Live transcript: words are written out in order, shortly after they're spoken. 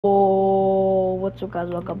Oh, what's up guys,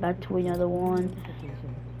 welcome back to another one.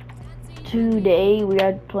 Today we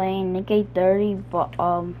are playing Nick 30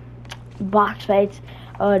 box fights.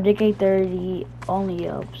 Nick 30 only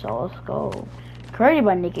up, so let's go. Created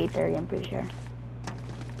by Nick 30, I'm pretty sure.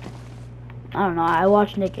 I don't know, I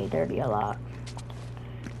watch Nick 30 a lot.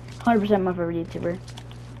 100% my favorite YouTuber.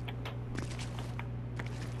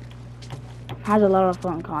 Has a lot of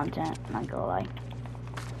fun content, not gonna lie.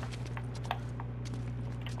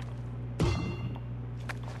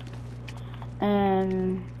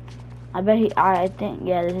 And I think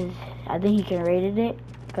he created it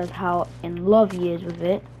because how in love he is with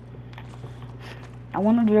it. I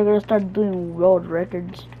wonder if they're gonna start doing world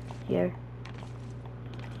records here.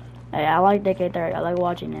 Hey, I like Decade 30. I like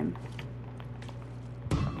watching him.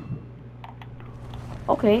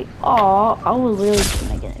 Okay. Oh, I was really just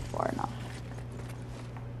not getting it far enough.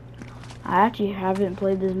 I actually haven't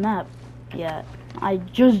played this map yet. I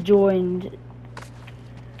just joined.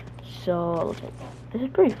 So, this is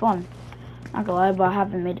pretty fun. Not gonna lie, but I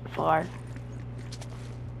haven't made it far.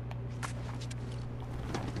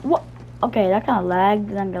 What? Okay, that kind of lagged,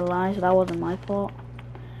 not gonna lie, so that wasn't my fault.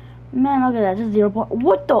 Man, look at that, just 0 point.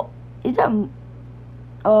 What the? Is that,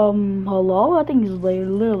 hello? I think he's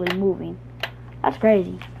literally moving. That's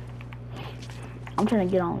crazy. I'm trying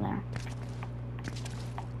to get on there.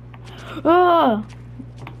 Ah!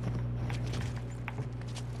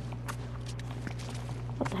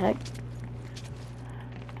 What the heck?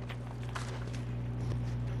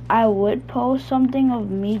 I would post something of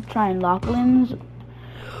me trying Lachlan's.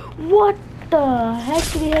 What the heck?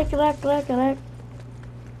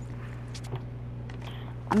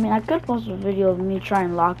 I mean, I could post a video of me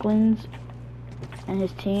trying Lachlan's and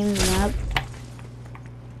his team's map.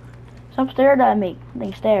 Stop staring at me. I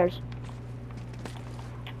think stairs.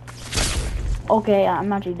 Okay,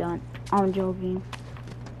 I'm actually done. I'm joking.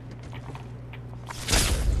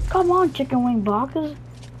 Come on, chicken wing boxes.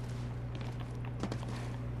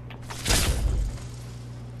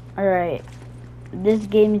 Alright. This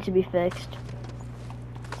game needs to be fixed.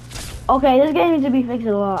 Okay, this game needs to be fixed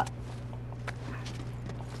a lot.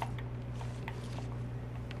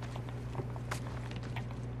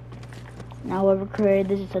 Now whoever created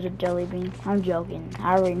this is such a jelly bean. I'm joking.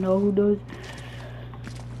 I already know who does.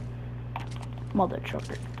 Mother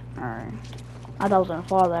trucker. Alright. I thought I was gonna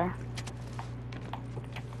fall there.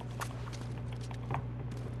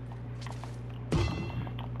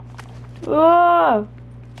 Whoa!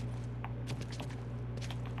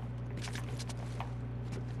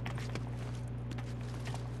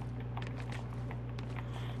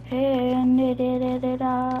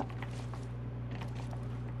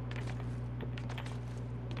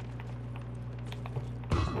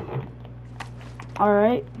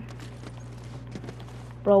 Alright.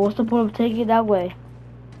 Bro, what's the point of taking it that way?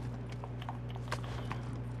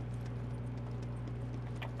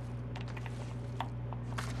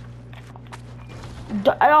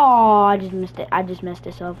 Oh, I just missed it. I just messed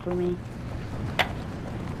this up for me.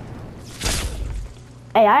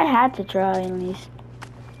 Hey, I had to try at least.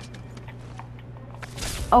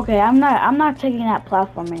 Okay, I'm not taking that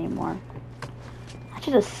platform anymore. That's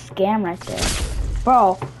just a scam right there.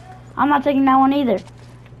 Bro, I'm not taking that one either.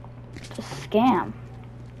 It's a scam.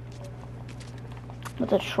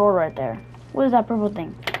 That's a troll right there. What is that purple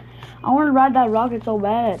thing? I want to ride that rocket so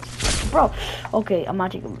bad. Bro, okay, I'm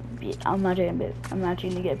actually gonna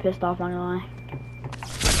get pissed off, not gonna lie.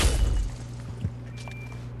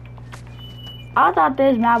 I thought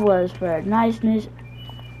this map was for niceness.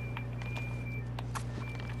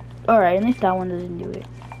 Alright, at least that one doesn't do it.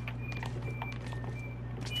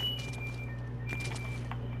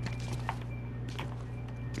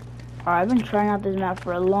 Alright, I've been trying out this map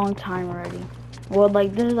for a long time already. Well,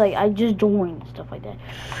 like, this is like, I just joined, stuff like that.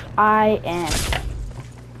 I am.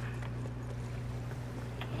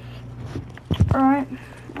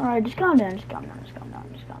 Alright, just calm down, just calm down.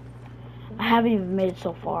 I haven't even made it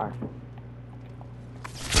so far.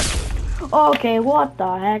 Okay, what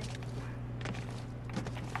the heck?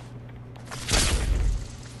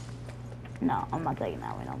 No, I'm not taking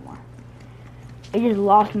that way no more. I just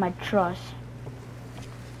lost my trust.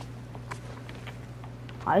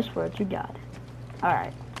 I swear to God.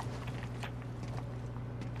 Alright.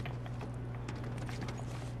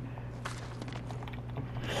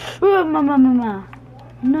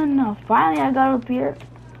 No, finally I got up here.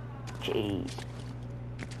 Jeez.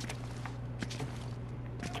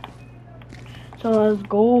 So let's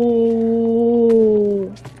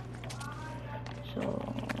go. So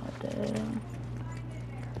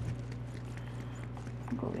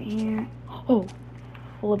go over here. Oh,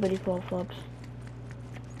 flippity flip flops.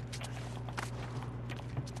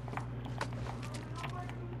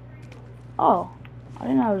 Oh, I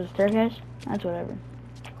didn't know it was a staircase. That's whatever.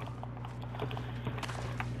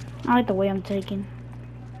 I like the way I'm taking.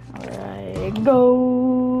 Alright,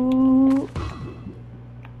 go.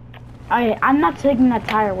 I'm not taking that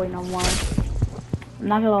tire way no more. I'm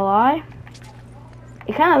not gonna lie.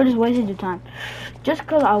 It kind of just wasted your time. Just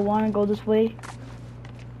because I want to go this way.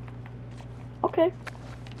 Okay.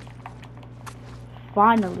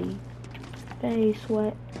 Finally. Face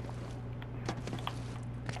sweat.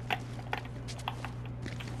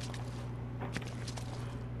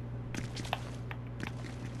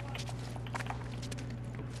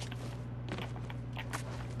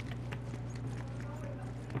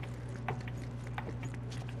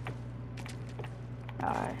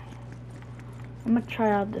 Alright. I'm gonna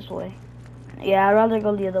try out this way. Yeah, I'd rather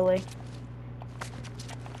go the other way.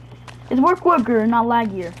 It's more quicker, not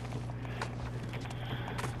laggier.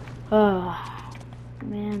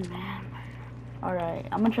 Man. Alright,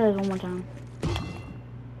 I'm gonna try this one more time.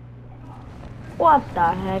 What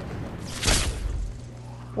the heck?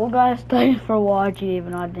 Well guys, thanks for watching,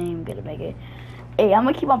 even though I didn't even get to make it. Hey, I'm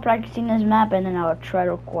gonna keep on practicing this map and then I'll try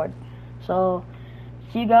to record. So,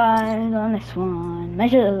 see you guys on the next one.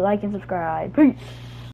 Make sure to like and subscribe. Peace!